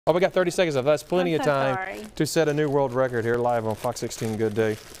Oh, we got 30 seconds left. That's plenty of time sorry. to set a new world record here live on Fox 16 Good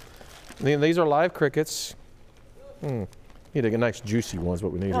Day. These are live crickets. Need to get nice juicy ones,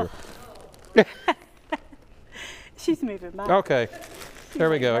 what we need here. She's moving by. Okay,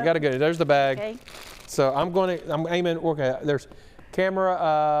 there we go. I got to go. There's the bag. Okay. So I'm aiming, okay, there's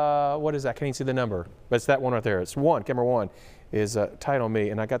camera, what is that? Can't even see the number, but it's that one right there. It's one, camera one is tight on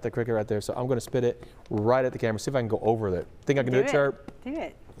me, and I got the cricket right there, so I'm going to spit it right at the camera, see if I can go over it. Think I can do it, Chirp? Do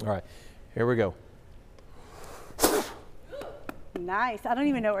it. All right, here we go. Nice. I don't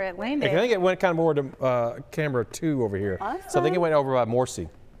even know where it landed. I think it went kind of more to camera 2 over here. Awesome. So I think it went over by Morsi.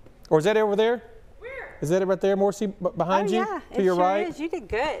 Or is that over there? Where? Is that right there, Morsi, behind you? Yeah, to your right? Is. You did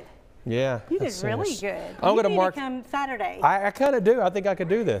good. Yeah. You did really good. I'm going to mark. Come Saturday. I kind of do. I think I could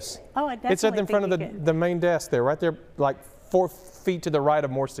do this. Oh, I definitely It's at in front of the main desk there, right there, like 4 feet to the right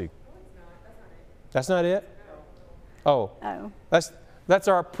of Morsi. That's not it? No. Oh. That's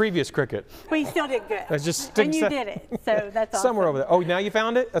our previous cricket. But you still did good. That's just and you did it, so that's awesome. Somewhere over there. Oh, now you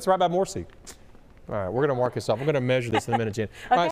found it? That's right by Morsi. All right, we're going to mark this off. We're going to measure this in a minute, Jen. Okay.